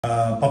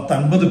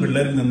10-50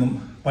 പിള്ളേരിൽ നിന്നും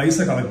പൈസ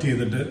കളക്ട്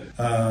ചെയ്തിട്ട്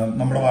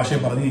നമ്മുടെ ഭാഷയെ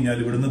പറഞ്ഞു കഴിഞ്ഞാൽ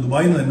ഇവിടുന്ന്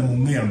ദുബായിൽ നിന്ന് തന്നെ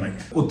മുങ്ങുകയുണ്ടായി.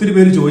 ഒത്തിരി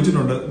പേര്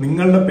ചോദിച്ചിട്ടുണ്ട്,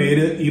 നിങ്ങളുടെ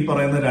പേര് ഈ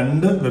പറയുന്ന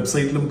 2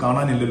 വെബ്സൈറ്റിലും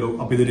കാണാനില്ലല്ലോ,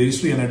 അപ്പൊ ഇത്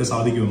രജിസ്റ്റർ ചെയ്യാനായിട്ട്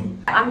സാധിക്കുമെന്ന്.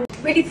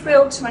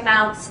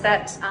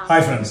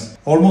 ഹായ് ഫ്രണ്ട്സ്,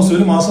 ഓൾമോസ്റ്റ്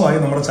 1 മാസമായി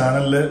നമ്മുടെ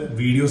ചാനലില്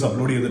വീഡിയോസ്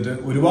അപ്ലോഡ് ചെയ്തിട്ട്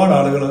ഒരുപാട്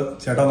ആളുകൾ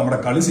ചേട്ടാ നമ്മുടെ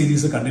കളി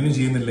സീരീസ് കണ്ടിന്യൂ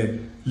ചെയ്യുന്നില്ലേ,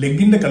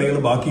 ലെഗിന്റെ കളികൾ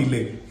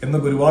ബാക്കിയില്ലേ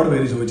എന്നൊക്കെ ഒരുപാട്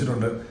പേര്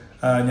ചോദിച്ചിട്ടുണ്ട്.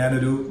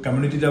 ഞാനൊരു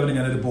കമ്മ്യൂണിറ്റി ടാബിൽ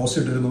ഞാനൊരു പോസ്റ്റ്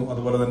ഇട്ടിരുന്നു.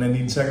 അതുപോലെ തന്നെ എന്റെ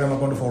ഇൻസ്റ്റാഗ്രാം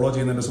അക്കൗണ്ട് ഫോളോ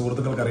ചെയ്യുന്ന എന്റെ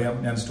സുഹൃത്തുക്കൾക്ക് അറിയാം,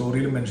 ഞാൻ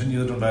സ്റ്റോറിയിൽ മെൻഷൻ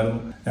ചെയ്തിട്ടുണ്ടായിരുന്നു.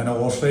 ഞാൻ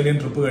ഓസ്ട്രേലിയൻ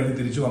ട്രിപ്പ് കഴിഞ്ഞ്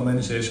തിരിച്ചു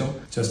വന്നതിന് ശേഷം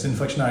ചെസ്റ്റ്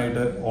ഇൻഫെക്ഷൻ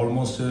ആയിട്ട്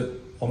ഓൾമോസ്റ്റ്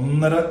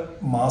 1.5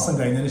 മാസം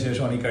കഴിഞ്ഞതിന്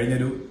ശേഷമാണ്, ഈ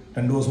കഴിഞ്ഞൊരു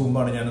 2 ദിവസം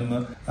മുമ്പാണ് ഞാനൊന്ന്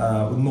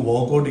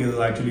വർക്ക്ഔട്ട്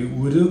ചെയ്തത്. ആക്ച്വലി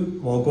ഒരു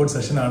വർക്ക്ഔട്ട്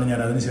സെഷനാണ് ഞാൻ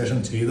അതിനുശേഷം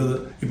ചെയ്തത്.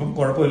 ഇപ്പം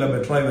കുഴപ്പമില്ല,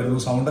 ബെറ്ററായി വരുന്നു.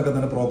 സൗണ്ടൊക്കെ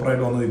തന്നെ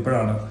പ്രോപ്പറായിട്ട് വന്നത്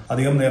ഇപ്പോഴാണ്.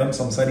 അധികം നേരം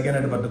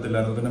സംസാരിക്കാനായിട്ട്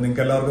പറ്റത്തില്ലായിരുന്നു. പിന്നെ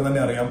നിങ്ങൾക്ക് എല്ലാവർക്കും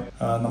തന്നെ അറിയാം,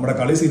 നമ്മുടെ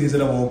കളി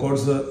സീരീസിലെ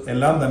വർക്ക്ഔട്ട്സ്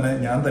എല്ലാം തന്നെ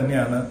ഞാൻ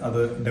തന്നെയാണ്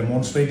അത്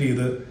ഡെമോൺസ്ട്രേറ്റ്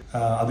ചെയ്ത്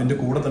അതിന്റെ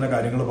കൂടെ തന്നെ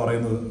കാര്യങ്ങൾ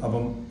പറയുന്നത്.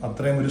 അപ്പം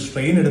അത്രയും ഒരു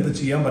സ്ട്രെയിൻ എടുത്ത്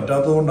ചെയ്യാൻ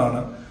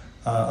പറ്റാത്തതുകൊണ്ടാണ്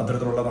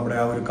അത്തരത്തിലുള്ള നമ്മുടെ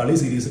ആ ഒരു കളി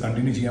സീരീസ്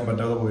കണ്ടിന്യൂ ചെയ്യാൻ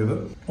പറ്റാതെ പോയത്.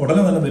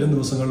 ഉടനെ തന്നെ വരും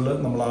ദിവസങ്ങളിൽ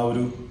നമ്മൾ ആ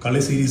ഒരു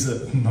കളി സീരീസ്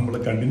നമ്മൾ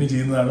കണ്ടിന്യൂ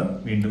ചെയ്യുന്നതാണ്.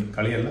 വീണ്ടും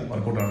കളിയല്ല,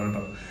 വർക്കൗട്ടാണ്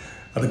കേട്ടോ.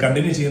 അത്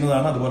കണ്ടിന്യൂ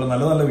ചെയ്യുന്നതാണ്. അതുപോലെ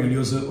നല്ല നല്ല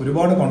വീഡിയോസ്,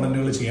 ഒരുപാട്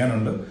കോണ്ടന്റുകൾ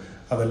ചെയ്യാനുണ്ട്.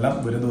 അതെല്ലാം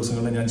വരും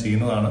ദിവസങ്ങളിൽ ഞാൻ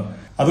ചെയ്യുന്നതാണ്.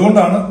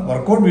 അതുകൊണ്ടാണ്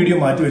വർക്കൗട്ട് വീഡിയോ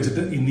മാറ്റി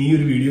വെച്ചിട്ട് ഇന്ന് ഈ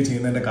ഒരു വീഡിയോ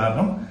ചെയ്യുന്നതിന്റെ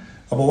കാരണം.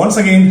 അപ്പോൾ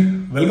once again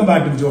welcome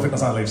back to Vijo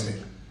fitness and life style.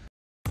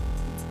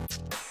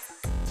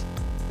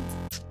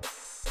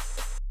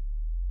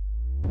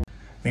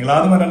 നിങ്ങൾ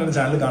ആദ്യമായിട്ടാണ് എന്റെ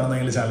ചാനൽ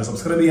കാണുന്നതെങ്കിൽ ചാനൽ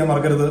സബ്സ്ക്രൈബ് ചെയ്യാൻ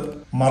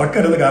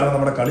മറക്കരുത്. കാരണം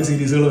നമ്മുടെ കളി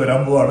സീരീസുകൾ വരാൻ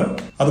പോവാണ്.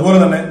 അതുപോലെ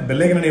തന്നെ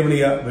ബെല്ലൈക്കൻ എനേബിൾ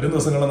ചെയ്യുക. വരും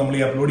ദിവസങ്ങളിൽ നമ്മൾ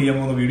ഈ അപ്ലോഡ് ചെയ്യാൻ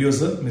പോകുന്ന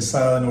വീഡിയോസ്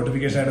മിസ്സാകാതെ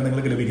നോട്ടിഫിക്കേഷൻ ആയിട്ട്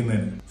നിങ്ങൾക്ക്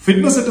ലഭിക്കുന്നതിന്.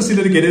 ഫിറ്റ്നസ്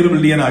സെറ്റസിൽ ഒരു കരിയർ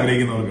ബിൽഡ് ചെയ്യാൻ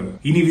ആഗ്രഹിക്കുന്നവർക്ക്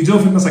ഇനി Vijo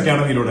fitness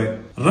അക്കാഡമിയിലൂടെ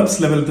reps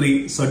level 3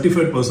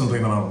 certified personal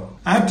trainer ആവും.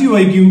 ആക്റ്റീവ്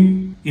ഐക്യു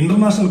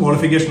ഇന്റർനാഷണൽ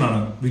ക്വാളിഫിക്കേഷൻ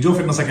ആണ് വിജോ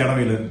ഫിറ്റ്നസ്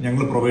അക്കാഡമിയിൽ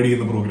ഞങ്ങൾ പ്രൊവൈഡ്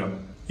ചെയ്യുന്ന പ്രോഗ്രാം.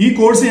 ഈ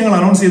കോഴ്സ് ഞങ്ങൾ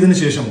അനൗൺസ് ചെയ്തതിനു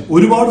ശേഷം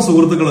ഒരുപാട്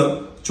സുഹൃത്തുക്കൾ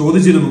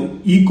ചോദിച്ചിരുന്നു,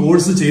 ഈ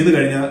കോഴ്സ് ചെയ്ത്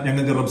കഴിഞ്ഞാൽ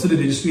ഞങ്ങൾക്ക് റെപ്സിൽ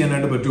രജിസ്റ്റർ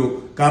ചെയ്യാനായിട്ട് പറ്റുമോ?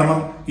 കാരണം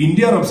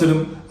ഇന്ത്യ റെപ്സിലും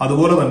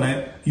അതുപോലെ തന്നെ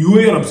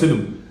UAE റെപ്സിലും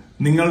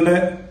നിങ്ങളുടെ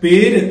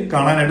പേര്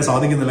കാണാനായിട്ട്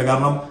സാധിക്കുന്നില്ല.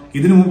 കാരണം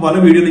ഇതിനു മുമ്പ് പല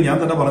വീഡിയോയിൽ ഞാൻ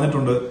തന്നെ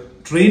പറഞ്ഞിട്ടുണ്ട്,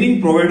 ട്രെയിനിങ്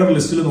പ്രൊവൈഡർ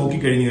ലിസ്റ്റിൽ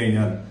നോക്കിക്കഴിഞ്ഞു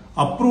കഴിഞ്ഞാൽ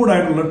അപ്രൂവ്ഡ്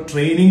ആയിട്ടുള്ള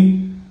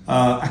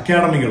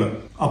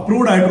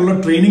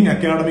ട്രെയിനിങ്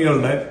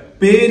അക്കാഡമികളുടെ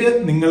പേര്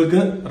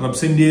നിങ്ങൾക്ക്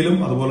റെപ്സ് ഇന്ത്യയിലും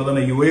അതുപോലെ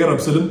തന്നെ UAE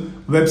റെപ്സിലും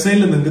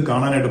വെബ്സൈറ്റിൽ നിങ്ങൾക്ക്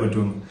കാണാനായിട്ട്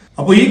പറ്റുമെന്ന്.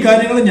 അപ്പൊ ഈ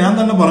കാര്യങ്ങൾ ഞാൻ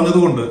തന്നെ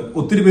പറഞ്ഞതുകൊണ്ട്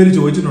ഒത്തിരി പേര്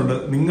ചോദിച്ചിട്ടുണ്ട്,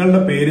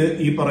 നിങ്ങളുടെ പേര്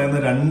ഈ പറയുന്ന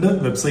 2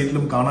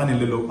 വെബ്സൈറ്റിലും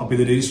കാണാനില്ലല്ലോ, അപ്പൊ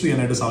ഇത് രജിസ്റ്റർ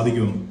ചെയ്യാനായിട്ട്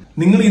സാധിക്കുമെന്ന്.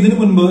 നിങ്ങൾ ഇതിനു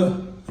മുൻപ്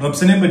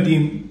റെപ്സിനെ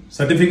പറ്റിയും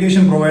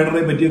സർട്ടിഫിക്കേഷൻ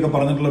പ്രൊവൈഡറെ പറ്റിയൊക്കെ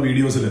പറഞ്ഞിട്ടുള്ള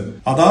വീഡിയോസിൽ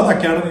അതാത്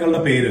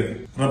അക്കാഡമികളുടെ പേര്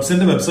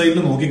റെപ്സിന്റെ വെബ്സൈറ്റിൽ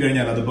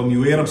നോക്കിക്കഴിഞ്ഞാൽ, അതിപ്പം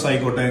UAE റെപ്സ്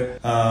ആയിക്കോട്ടെ,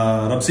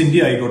 റെപ്സ്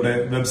ഇന്ത്യ ആയിക്കോട്ടെ,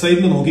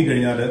 വെബ്സൈറ്റിൽ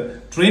നോക്കിക്കഴിഞ്ഞാൽ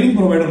ട്രെയിനിങ്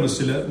പ്രൊവൈഡർ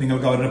ലിസ്റ്റിൽ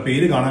നിങ്ങൾക്ക് അവരുടെ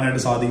പേര്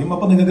കാണാനായിട്ട് സാധിക്കും.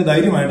 അപ്പൊ നിങ്ങൾക്ക്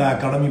ധൈര്യമായിട്ട് ആ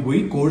അക്കാഡമി പോയി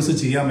കോഴ്സ്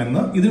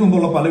ചെയ്യാമെന്ന് ഇതിനു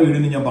മുമ്പുള്ള പല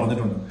വീഡിയോയിലും ഞാൻ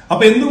പറഞ്ഞിട്ടുണ്ട്.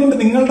 അപ്പൊ എന്തുകൊണ്ട്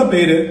നിങ്ങളുടെ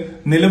പേര്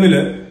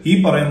നിലവില് ഈ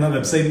പറയുന്ന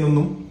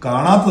വെബ്സൈറ്റിലൊന്നും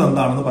കാണാത്തത്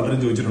എന്താണെന്ന് പലരും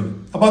ചോദിച്ചിട്ടുണ്ട്.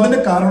 അപ്പൊ അതിന്റെ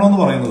കാരണം എന്ന്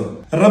പറയുന്നത്,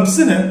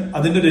 റെപ്സിന്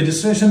അതിന്റെ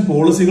രജിസ്ട്രേഷൻ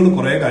പോളിസികൾ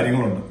കുറെ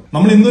കാര്യങ്ങളുണ്ട്.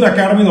 നമ്മൾ ഇന്നൊരു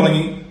അക്കാഡമി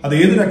തുടങ്ങി, അത്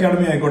ഏതൊരു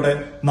അക്കാഡമി ആയിക്കോട്ടെ,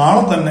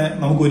 നാളെ തന്നെ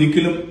നമുക്ക്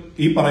ഒരിക്കലും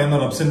ഈ പറയുന്ന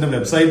റെപ്സിന്റെ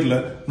വെബ്സൈറ്റിൽ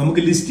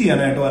നമുക്ക് ലിസ്റ്റ്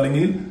ചെയ്യാനായിട്ടോ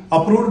അല്ലെങ്കിൽ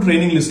അപ്രൂവ്ഡ്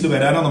ട്രെയിനിങ് ലിസ്റ്റിൽ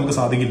വരാനോ നമുക്ക്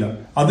സാധിക്കില്ല.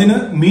 അതിന്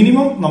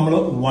മിനിമം നമ്മൾ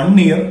 1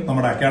 ഇയർ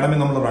നമ്മുടെ അക്കാഡമി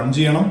നമ്മൾ റൺ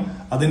ചെയ്യണം.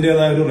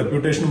 അതിന്റേതായ ഒരു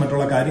റെപ്യൂട്ടേഷനും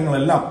മറ്റുള്ള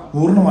കാര്യങ്ങളെല്ലാം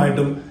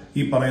പൂർണ്ണമായിട്ടും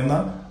ഈ പറയുന്ന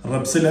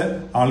റെപ്സിലെ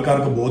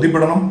ആൾക്കാർക്ക്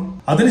ബോധ്യപ്പെടണം.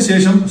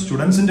 അതിനുശേഷം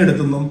സ്റ്റുഡൻസിന്റെ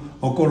അടുത്തുനിന്നും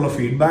ഒക്കെ ഉള്ള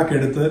ഫീഡ്ബാക്ക്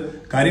എടുത്ത്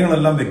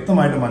കാര്യങ്ങളെല്ലാം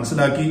വ്യക്തമായിട്ട്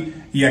മനസ്സിലാക്കി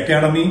ഈ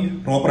അക്കാഡമി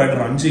പ്രോപ്പറായിട്ട്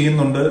റൺ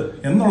ചെയ്യുന്നുണ്ട്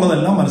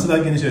എന്നുള്ളതെല്ലാം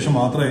മനസ്സിലാക്കിയതിനു ശേഷം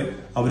മാത്രമേ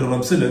അവർ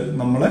റെപ്സിൽ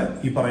നമ്മളെ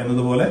ഈ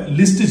പറയുന്നത് പോലെ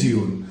ലിസ്റ്റ്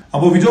ചെയ്യുള്ളൂ.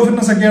 അപ്പോൾ വിജോ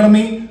ഫിറ്റ്നസ്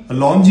അക്കാഡമി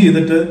ലോഞ്ച്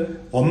ചെയ്തിട്ട്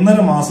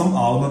 1.5 മാസം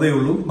ആവുന്നതേ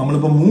ഉള്ളൂ.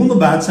 നമ്മളിപ്പോ 3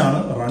 ബാച്ചാണ്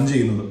റൺ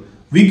ചെയ്യുന്നത്.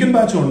 വീക്കെൻഡ്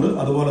ബാച്ചും ഉണ്ട്,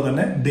 അതുപോലെ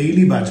തന്നെ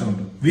ഡെയിലി ബാച്ചും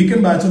ഉണ്ട്.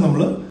 വീക്കെൻഡ് ബാച്ച്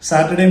നമ്മൾ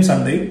സാറ്റർഡേയും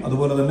സൺഡേയും,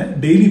 അതുപോലെ തന്നെ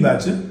ഡെയിലി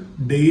ബാച്ച്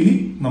ഡെയിലി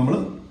നമ്മൾ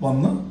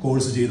വന്ന്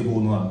കോഴ്സ് ചെയ്തു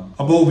പോകുന്നതാണ്.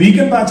 അപ്പോൾ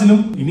വീക്കെൻഡ് ബാച്ചിലും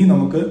ഇനി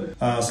നമുക്ക്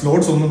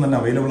സ്ലോട്ട്സ് ഒന്നും തന്നെ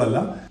അവൈലബിൾ അല്ല.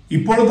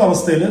 ഇപ്പോഴത്തെ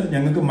അവസ്ഥയിൽ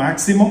ഞങ്ങൾക്ക്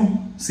മാക്സിമം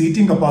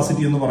സീറ്റിംഗ്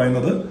കപ്പാസിറ്റി എന്ന്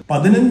പറയുന്നത്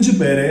 15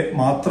 പേരെ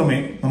മാത്രമേ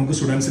നമുക്ക്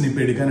സ്റ്റുഡൻസിന്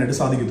ഇപ്പൊ എടുക്കാനായിട്ട്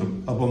സാധിക്കത്തുള്ളൂ.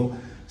 അപ്പം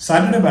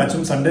സാറ്റർഡേ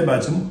ബാച്ചും സൺഡേ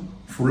ബാച്ചും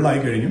ഫുൾ ആയി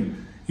കഴിഞ്ഞു.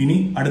 ഇനി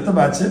അടുത്ത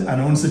ബാച്ച്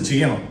അനൗൺസ്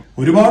ചെയ്യണം.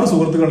 ഒരുപാട്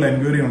സുഹൃത്തുക്കളുടെ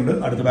എൻക്വയറി ഉണ്ട്,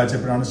 അടുത്ത ബാച്ച്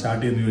എപ്പോഴാണ്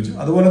സ്റ്റാർട്ട് ചെയ്യുന്നത് ചോദിച്ചു.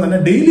 അതുപോലെ തന്നെ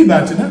ഡെയിലി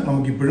ബാച്ചിന്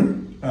നമുക്ക് ഇപ്പോഴും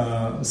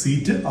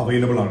സീറ്റ്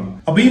അവൈലബിൾ ആണ്.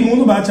 അപ്പൊ ഈ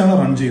 3 ബാച്ചാണ്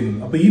റൺ ചെയ്യുന്നത്.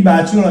 അപ്പൊ ഈ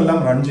ബാച്ചുകളെല്ലാം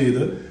റൺ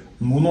ചെയ്ത്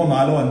 3,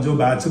 4, 5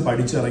 ബാച്ച്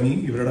പഠിച്ചിറങ്ങി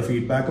ഇവരുടെ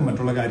ഫീഡ്ബാക്കും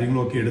മറ്റുള്ള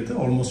കാര്യങ്ങളും ഒക്കെ എടുത്ത്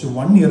ഓൾമോസ്റ്റ്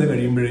 1 ഇയർ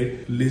കഴിയുമ്പോഴേ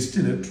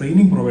ലിസ്റ്റിൽ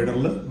ട്രെയിനിങ്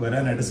പ്രൊവൈഡറിൽ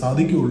വരാനായിട്ട്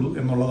സാധിക്കുകയുള്ളൂ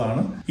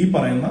എന്നുള്ളതാണ് ഈ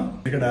പറയുന്ന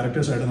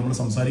ഡയറക്ടേഴ്സായിട്ട് നമ്മൾ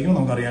സംസാരിക്കുമ്പോൾ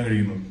നമുക്ക് അറിയാൻ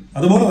കഴിയുന്നത്.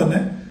 അതുപോലെ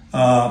തന്നെ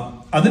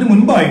അതിനു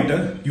മുൻപായിട്ട്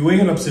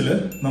UAE റെപ്സിൽ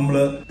നമ്മൾ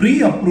പ്രീ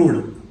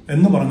അപ്രൂവ്ഡ്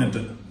എന്ന്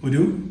പറഞ്ഞിട്ട്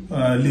ഒരു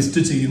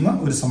ലിസ്റ്റ് ചെയ്യുന്ന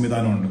ഒരു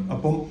സംവിധാനമുണ്ട്.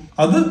 അപ്പം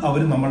അത്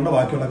അവർ നമ്മളുടെ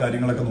ബാക്കിയുള്ള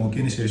കാര്യങ്ങളൊക്കെ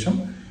നോക്കിയതിന് ശേഷം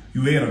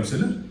UAE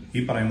റെപ്സിൽ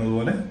ഈ പറയുന്നത്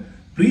പോലെ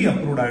പ്രീ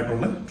അപ്രൂവ്ഡ്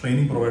ആയിട്ടുള്ള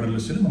ട്രെയിനിങ് പ്രൊവൈഡർ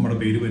ലിസ്റ്റിൽ നമ്മുടെ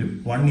പേര് വരും.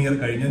 1 ഇയർ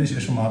കഴിഞ്ഞതിന്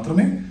ശേഷം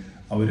മാത്രമേ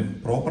അവർ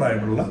പ്രോപ്പർ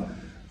ആയിട്ടുള്ള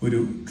ഒരു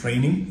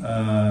ട്രെയിനിങ്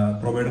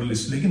പ്രൊവൈഡർ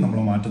ലിസ്റ്റിലേക്ക് നമ്മൾ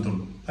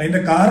മാറ്റത്തുള്ളൂ.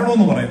 അതിന്റെ കാരണം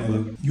എന്ന് പറയുന്നത്,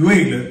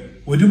 UAE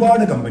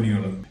ഒരുപാട്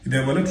കമ്പനികൾ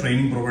ഇതേപോലെ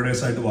ട്രെയിനിങ്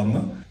പ്രൊവൈഡേഴ്സ് ആയിട്ട്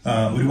വന്ന്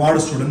ഒരുപാട്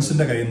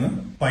സ്റ്റുഡൻസിന്റെ കയ്യിൽ നിന്ന്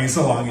പൈസ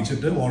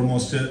വാങ്ങിച്ചിട്ട്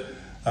ഓൾമോസ്റ്റ്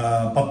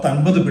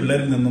 10-50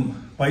 പിള്ളേരിൽ നിന്നും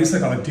പൈസ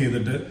കളക്ട്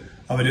ചെയ്തിട്ട്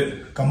അവര്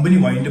കമ്പനി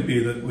വൈൻഡപ്പ്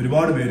ചെയ്ത്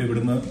ഒരുപാട് പേര്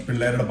ഇവിടുന്ന്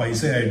പിള്ളേരുടെ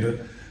പൈസയായിട്ട്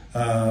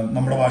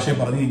നമ്മുടെ ഭാഷയെ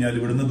പറഞ്ഞു കഴിഞ്ഞാൽ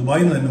ഇവിടുന്ന്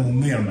ദുബായിൽ നിന്ന് തന്നെ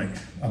മുങ്ങുകയുണ്ടായി.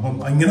 അപ്പം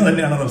ഇങ്ങനെ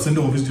തന്നെയാണ്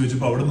റബ്സിന്റെ ഓഫീസ്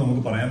ചോദിച്ചപ്പോൾ അവിടെ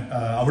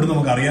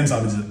നമുക്ക് അറിയാൻ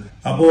സാധിച്ചത്.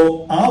 അപ്പോ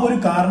ആ ഒരു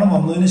കാരണം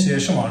വന്നതിന്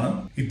ശേഷമാണ്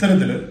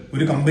ഇത്തരത്തില്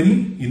ഒരു കമ്പനി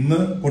ഇന്ന്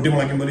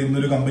പൊട്ടിമുളയ്ക്കുമ്പോൾ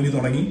ഇന്നൊരു കമ്പനി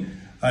തുടങ്ങി,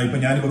 ഇപ്പൊ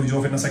ഞാനിപ്പോ വിജോ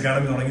ഫിറ്റ്നസ്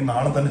അക്കാഡമി തുടങ്ങി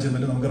നാളെ തന്നെ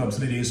ചെന്നിട്ട് നമുക്ക്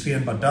റബ്സിൽ രജിസ്റ്റർ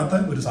ചെയ്യാൻ പറ്റാത്ത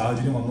ഒരു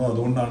സാഹചര്യം വന്നത്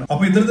അതുകൊണ്ടാണ്.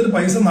 അപ്പൊ ഇത്തരത്തിൽ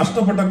പൈസ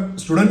നഷ്ടപ്പെട്ട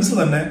സ്റ്റുഡൻസ്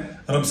തന്നെ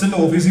റബ്സിന്റെ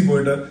ഓഫീസിൽ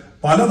പോയിട്ട്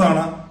പലതവണ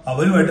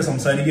അവരുമായിട്ട്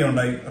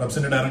സംസാരിക്കുകയുണ്ടായി.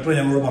 റബ്സിന്റെ ഡയറക്ടർ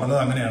ഞങ്ങളോട് പറഞ്ഞത്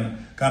അങ്ങനെയാണ്.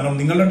 കാരണം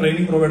നിങ്ങളുടെ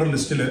ട്രെയിനിങ് പ്രൊവൈഡർ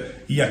ലിസ്റ്റിൽ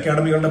ഈ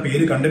അക്കാഡമികളുടെ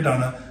പേര്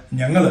കണ്ടിട്ടാണ്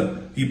ഞങ്ങൾ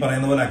ഈ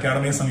പറയുന്ന പോലെ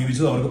അക്കാഡമിയെ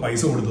സമീപിച്ചത്, അവർക്ക്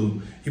പൈസ കൊടുത്തതും.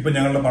 ഇപ്പൊ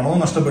ഞങ്ങളുടെ പണവും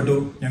നഷ്ടപ്പെട്ടു,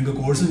 ഞങ്ങൾക്ക്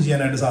കോഴ്സും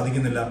ചെയ്യാനായിട്ട്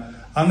സാധിക്കുന്നില്ല.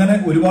 അങ്ങനെ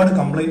ഒരുപാട്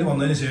കംപ്ലൈന്റ്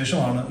വന്നതിന്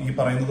ശേഷമാണ് ഈ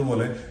പറയുന്നത്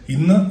പോലെ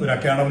ഇന്ന് ഒരു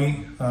അക്കാഡമി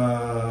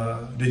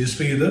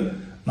രജിസ്റ്റർ ചെയ്ത്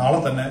നാളെ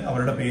തന്നെ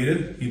അവരുടെ പേര്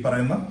ഈ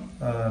പറയുന്ന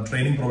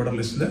ട്രെയിനിങ് പ്രൊവൈഡർ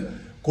ലിസ്റ്റിൽ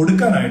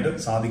കൊടുക്കാനായിട്ട്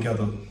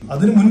സാധിക്കാത്തത്.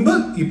 അതിനു മുൻപ്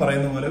ഈ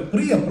പറയുന്ന പോലെ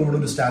പ്രീ അപ്രൂവ്ഡ്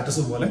ഒരു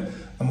സ്റ്റാറ്റസ് പോലെ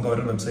നമുക്ക്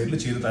അവരുടെ വെബ്സൈറ്റിൽ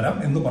ചെയ്തു തരാം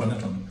എന്ന്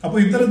പറഞ്ഞിട്ടുണ്ട്. അപ്പോൾ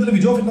ഇത്തരത്തിൽ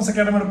വിജോ ഫിറ്റ്നസ്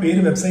അക്കാഡമിയുടെ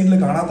പേര് വെബ്സൈറ്റിൽ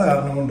കാണാത്ത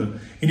കാരണം കൊണ്ട്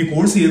ഇനി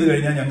കോഴ്സ് ചെയ്ത്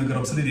കഴിഞ്ഞാൽ ഞങ്ങൾക്ക്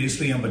റബ്സിൽ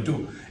രജിസ്റ്റർ ചെയ്യാൻ പറ്റൂ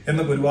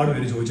എന്നൊക്കെ ഒരുപാട്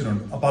പേര്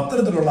ചോദിച്ചിട്ടുണ്ട്. അപ്പൊ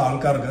അത്തരത്തിലുള്ള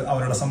ആൾക്കാർക്ക്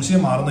അവരുടെ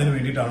സംശയം മാറുന്നതിന്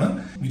വേണ്ടിയിട്ടാണ്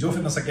വിജോ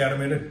ഫിറ്റ്നസ്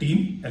അക്കാഡമിയുടെ ടീം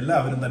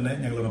എല്ലാവരും തന്നെ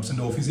ഞങ്ങൾ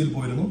റബ്സിന്റെ ഓഫീസിൽ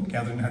പോയിരുന്നു.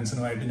 കാതറിൻ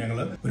ഹൻസനുമായിട്ട് ഞങ്ങൾ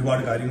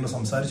ഒരുപാട് കാര്യങ്ങൾ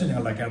സംസാരിച്ച്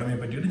ഞങ്ങളുടെ അക്കാഡമിയെ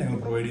പറ്റിയിട്ട്, ഞങ്ങൾ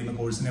പ്രൊവൈഡ് ചെയ്യുന്ന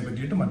കോഴ്സിനെ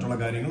പറ്റിയിട്ട്, മറ്റുള്ള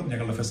കാര്യങ്ങളും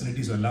ഞങ്ങളുടെ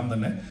ഫെസിലിറ്റീസും എല്ലാം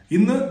തന്നെ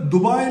ഇന്ന്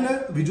ദുബായിലെ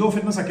വിജോ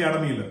ഫിറ്റ്നസ്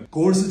അക്കാഡമിയിൽ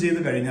കോഴ്സ്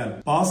ചെയ്ത് കഴിഞ്ഞാൽ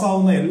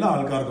പാസ്സാവുന്ന എല്ലാ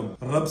ആൾക്കാർക്കും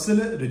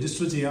റബ്സിൽ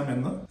രജിസ്റ്റർ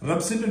ചെയ്യാമെന്ന്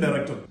റബ്സിന്റെ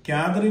ഡയറക്ടർ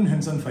കാതറിൻ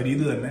ഹൻസൻ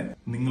ഫരീദ് തന്നെ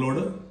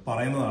നിങ്ങളോട്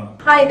പറയുന്നതാണ്.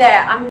 Hi there,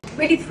 I'm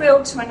really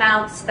thrilled to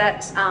announce that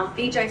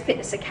Vijo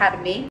Fitness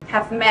Academy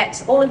have met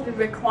all of the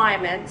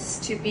requirements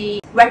to be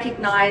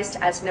recognized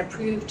as an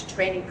approved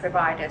training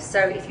provider. So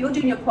if you're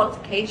doing your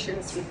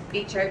qualifications with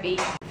Vijo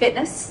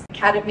Fitness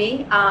Academy,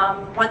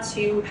 once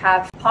you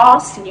have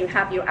passed and you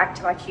have your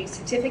Active IQ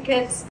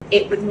certificates,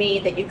 it would mean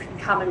that you can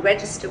come and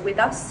register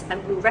with us and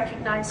we'll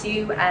recognize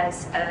you as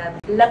a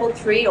level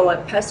 3 or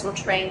a personal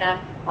trainer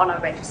on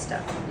our register.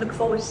 Look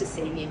forward to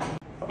seeing you.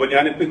 അപ്പോൾ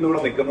ഞാനിപ്പോ ഇന്നിവിടെ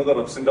നിൽക്കുന്നത്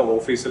റബ്സിന്റെ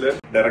ഓഫീസിൽ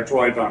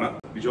ഡയറക്ടറുമായിട്ടാണ്.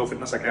 Vijo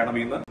fitness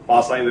അക്കാഡമിയിൽ നിന്ന്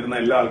പാസ്സായി വരുന്ന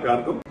എല്ലാ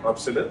ആൾക്കാർക്കും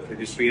റബ്സിൽ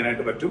രജിസ്റ്റർ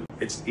ചെയ്യാനായിട്ട് പറ്റും.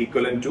 It's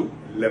equivalent two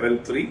level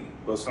 3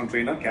 personal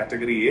trainer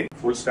category A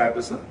full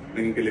status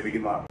നിങ്ങൾക്ക്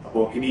ലഭിക്കുന്നതാണ്.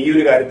 അപ്പോൾ ഇനി ഈ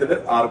ഒരു കാര്യത്തിൽ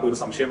ആർക്കും ഒരു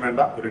സംശയം വേണ്ട,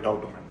 ഒരു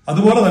ഡൗട്ടും വേണ്ട.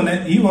 അതുപോലെ തന്നെ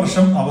ഈ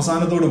വർഷം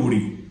അവസാനത്തോടു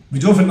കൂടി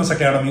വിജോ ഫിറ്റ്നസ്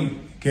അക്കാഡമി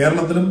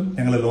കേരളത്തിലും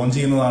ഞങ്ങൾ ലോഞ്ച്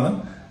ചെയ്യുന്നതാണ്.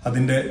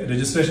 അതിന്റെ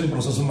രജിസ്ട്രേഷൻ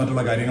പ്രോസസ്സും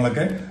മറ്റുള്ള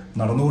കാര്യങ്ങളൊക്കെ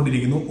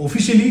നടന്നുകൊണ്ടിരിക്കുന്നു.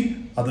 ഒഫീഷ്യലി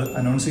അത്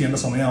അനൗൺസ് ചെയ്യേണ്ട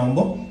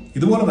സമയമാകുമ്പോൾ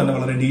ഇതുപോലെ തന്നെ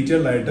വളരെ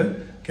ഡീറ്റെയിൽഡ് ആയിട്ട്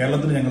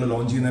കേരളത്തിൽ ഞങ്ങൾ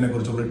ലോഞ്ച് ചെയ്യുന്നതിനെ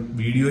കുറിച്ചുള്ള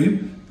വീഡിയോയും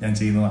ഞാൻ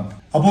ചെയ്യുന്നതാണ്.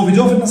 അപ്പോൾ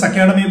വിജോ ഫിറ്റ്നസ്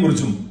അക്കാഡമിയെ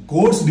കുറിച്ചും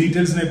കോഴ്സ്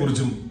ഡീറ്റെയിൽസിനെ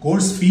കുറിച്ചും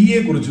കോഴ്സ് ഫീയെ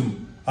കുറിച്ചും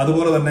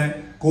അതുപോലെ തന്നെ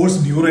കോഴ്സ്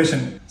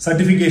ഡ്യൂറേഷൻ,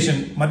 സർട്ടിഫിക്കേഷൻ,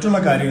 മറ്റുള്ള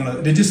കാര്യങ്ങൾ,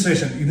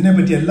 രജിസ്ട്രേഷൻ,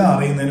 ഇതിനെപ്പറ്റി എല്ലാം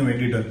അറിയുന്നതിന്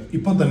വേണ്ടിയിട്ട്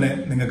ഇപ്പോൾ തന്നെ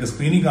നിങ്ങൾക്ക്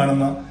സ്ക്രീനിൽ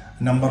കാണുന്ന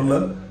നമ്പറിൽ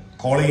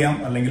കോൾ ചെയ്യാം,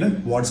 അല്ലെങ്കിൽ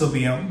വാട്സ്ആപ്പ്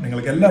ചെയ്യാം.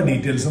 നിങ്ങൾക്ക് എല്ലാ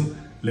ഡീറ്റെയിൽസും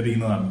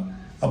ലഭിക്കുന്നതാണ്.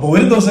 അപ്പോൾ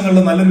വരും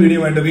ദിവസങ്ങളിൽ നല്ലൊരു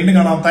വീഡിയോ ആയിട്ട് വീണ്ടും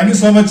കാണാം. Thank you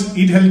so much.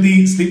 Eat healthy,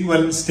 sleep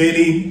well, stay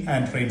lean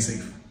and train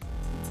safe.